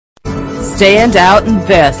Stand out in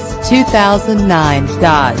this 2009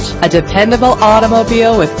 Dodge. A dependable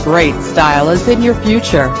automobile with great style is in your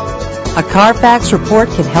future. A Carfax report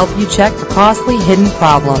can help you check for costly hidden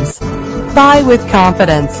problems. Buy with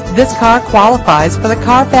confidence. This car qualifies for the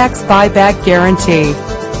Carfax buyback guarantee.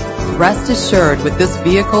 Rest assured with this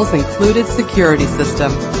vehicle's included security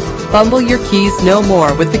system. Fumble your keys no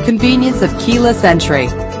more with the convenience of keyless entry.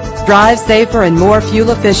 Drive safer and more fuel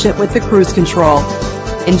efficient with the cruise control.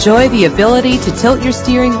 Enjoy the ability to tilt your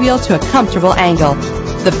steering wheel to a comfortable angle.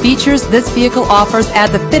 The features this vehicle offers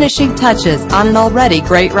add the finishing touches on an already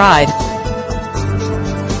great ride.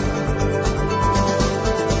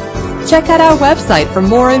 Check out our website for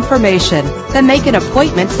more information, then make an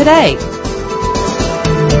appointment today.